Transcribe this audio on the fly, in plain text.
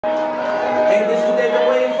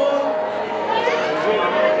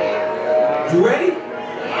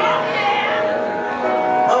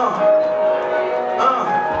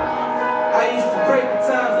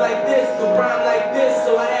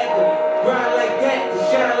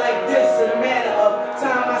shine like this in a matter of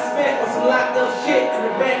time I spent with some locked up shit in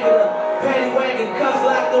the back of the paddy wagon, cuffs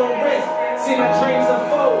locked on wrist. See my dreams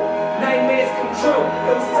unfold, nightmares come true.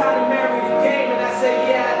 It was time to marry the game, and I said,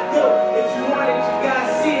 yeah, I do. If you want it, you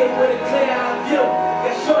gotta see it with a clear eye view.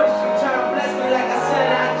 Got shorty, she tryna bless me like I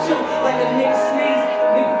said I do. Like a nigga sneeze,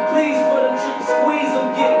 nigga please for them trick squeeze,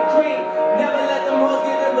 I'm getting cream. Never let them hoes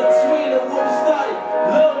get in between of what we started.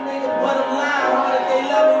 Little nigga, but I'm lying hard if they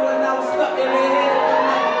love me when I was stuck in their head. And I'm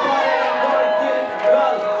like a party, I'm gonna get it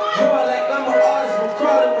regardless. Draw like I'm an artist, I'm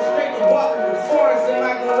crawling with straight to walking with foreigns in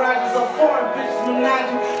my garages or foreign bitches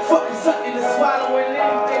menaging. Fucking sucking and swallowing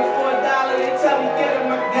anything for $1. They tell me get him,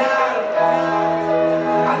 I got him.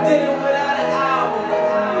 I did it without an album.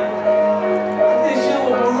 I did shit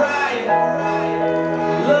with Mariah.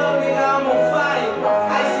 Little nigga, I'm on fire.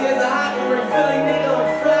 Icy as a hot and feeling nigga, I'm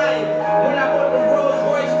flying. When I bought the Rolls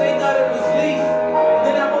Royce, they thought it was lease.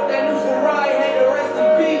 Then I bought that new Ferrari, hey, the rest in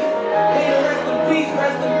peace. Hey, the rest in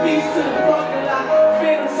peace to the parking lot.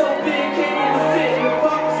 Phantom so big, can't even fit in the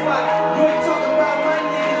parking spot. You ain't talking about my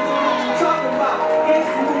niggas, then what you talking about?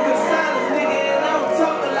 Gangsta moving silence, nigga, and I don't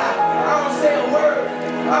talk a lot. I don't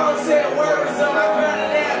say a word, so my ground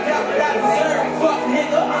and I got what I deserve. Fuck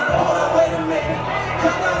nigga, hold up, wait a minute. I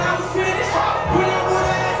thought I was finished. When I would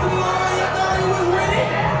have asked him why, I thought he was ready.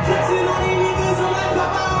 Flexing on these niggas, I'm like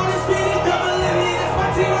Papa on his feet. Double limit, that's my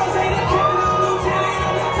T-Rose, ain't a criminal lieutenant.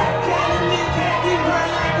 I'm the type of cat that nigga can't be run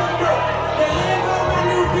like I'm broke. That Lambo, my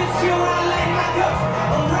new bitch, she run like my ghost.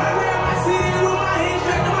 I'm riding around my city with my hands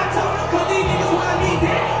strapped to my toes. Cause these niggas want me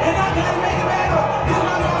dead, and I gotta make it back home. Cause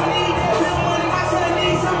my mama need that real money, my son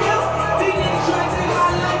needs some bills. These niggas try to take my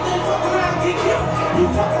life, then fuck around, get killed. You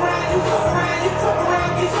fuck around, you fuck around, you fuck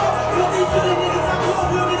around, get sold. Cause these Philly niggas I pull up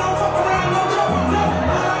with me, don't fuck around, no joke. No,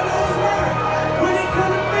 all I know is murder. When it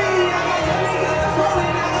come to me, I got young niggas that's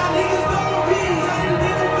rolling, I got niggas throwing bees. I done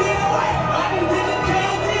did the BOA, I done did the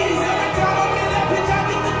KODs. Every time I'm in that bitch, I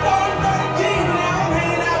get the throwing 30 G's. But now I'm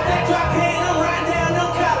hanging out that drop cane, I'm riding down no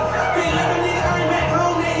collars. They let a nigga earn back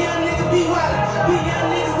home, that young nigga be wildin'. We young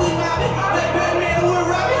niggas, we mobbin', that Batman would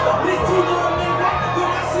rob it. This two door make back, when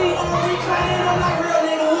I see on reclining, I'm like real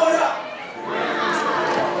nigga, what up?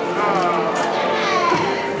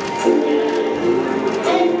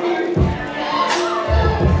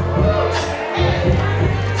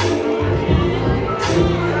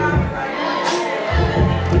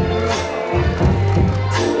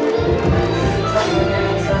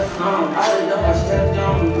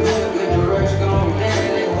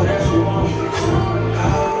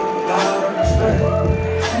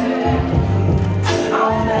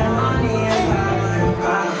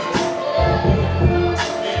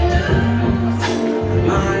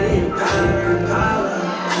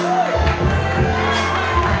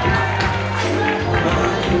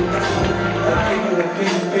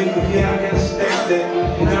 Yeah, I gotta stack that.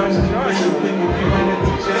 You know, I'm just gonna bring you at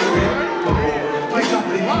the check that. Like I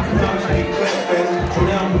believe you can actually clap fast. So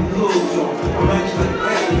now I'm with hoods on. I'm actually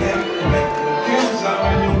packing that. Come back to the kids, I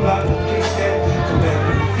run your block and kick that. Come back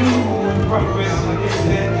to the funeral in progress and get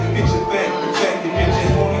that. Get your back, the back, your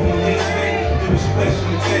bitches won't even hit back. Do it special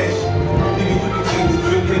and fashion. Nigga, you can take the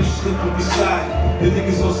drip, catch you slipping beside. The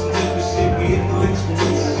niggas on some different shit. We hit the links with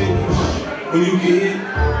this shit. When you get hit,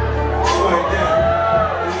 right down.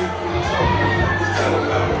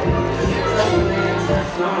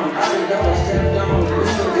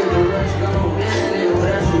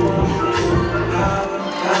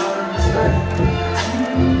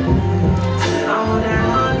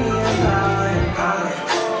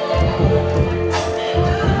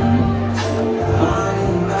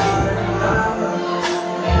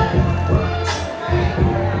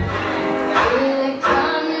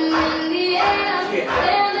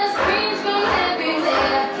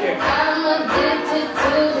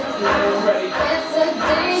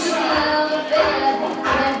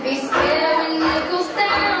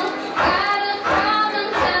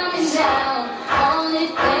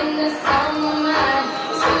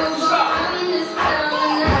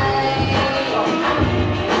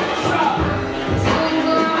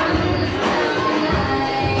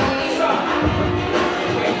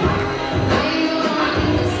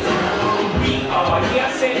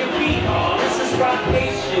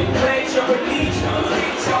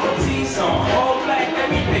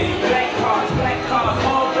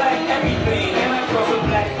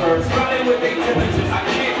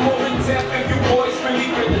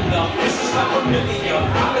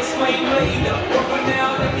 I'll explain later, but for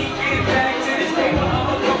now let me get back to this paper. I'm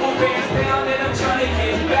a couple bands down and I'm trying to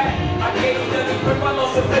get back. I gave the grip, I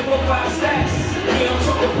lost a flip of 5 stacks. Yeah, I'm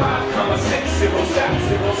talking 5,6, 0 stacks,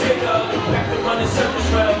 0 zero. Back to running circles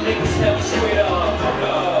round, niggas never squared up.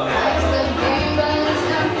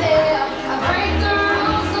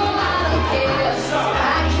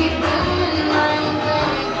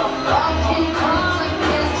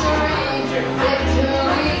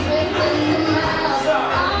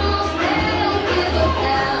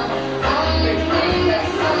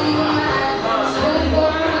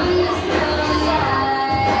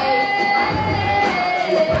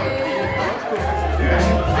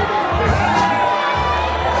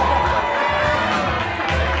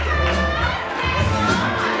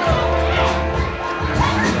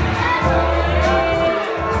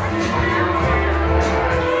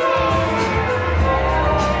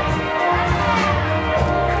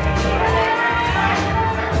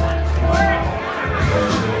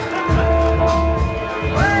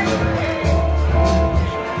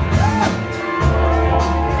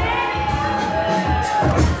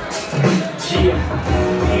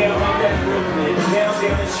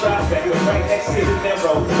 back, right next to the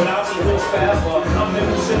narrow. But I'll be here forever. I'm the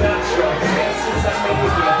new Sinatra. And since I made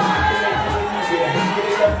it here, I can make it anywhere. Get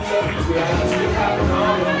it up everywhere. I used to cop an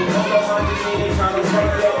arm. Over 100 McDonald's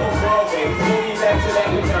right there on Broadway. Moving back to that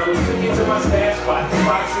McDonald's. Took it to my stash spot,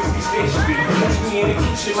 560 State Street. Catch me in the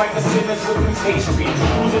kitchen like a Simmons whipping pastry.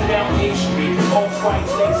 Cruising down A Street, off-white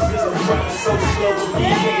Lexus. Driving so slow with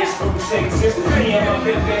BKs from Texas. Me and my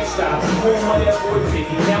big bed stop. Home on that boy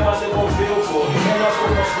piggy. Now I live on Billboard. And I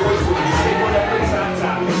put my boys with me. Stay on that good top.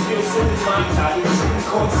 Still sipping my top. Sitting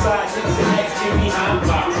courtside. Niggas and next give me high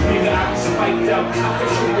five. Nigga, I was spiked out. I can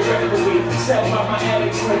shoot the referee. Set by my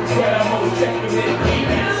attitude. But I'm always checking it.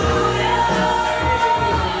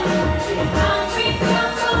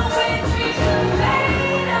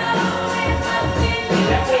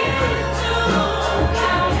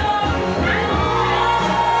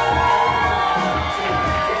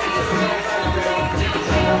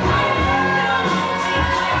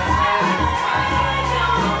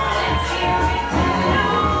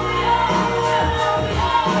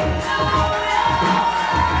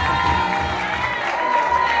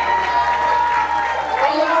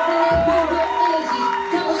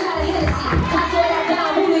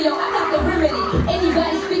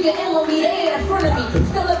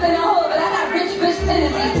 Still up in the hood, but I got rich bitch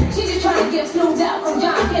tendencies. She just trying to get snooped out from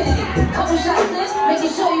John Kennedy. Couple shots in,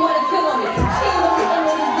 making sure you wanna feel on me. She ain't on the end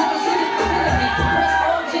of this nigga, she just feeling me. Wrist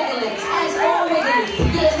all jiggling, ass all wiggly.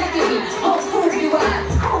 Yeah, look at me, hoes prove you out.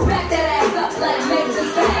 I'ma back that ass up like Meg Thee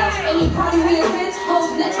Stallion. Any party we attend,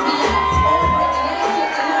 hoes let me out. All breaking that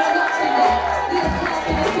shit and all up and down. We the clap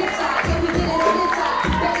in the pit side, yeah we did it on this side.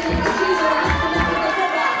 Better than the cheese on the left and up in the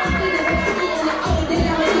football. Either way I'm eating the A, then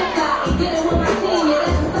I'ma get side and get it with my team. Yeah,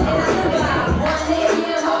 that's just something I live by. 1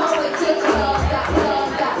 a.m. on my way to the club.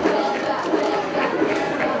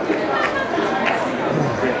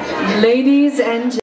 Ladies and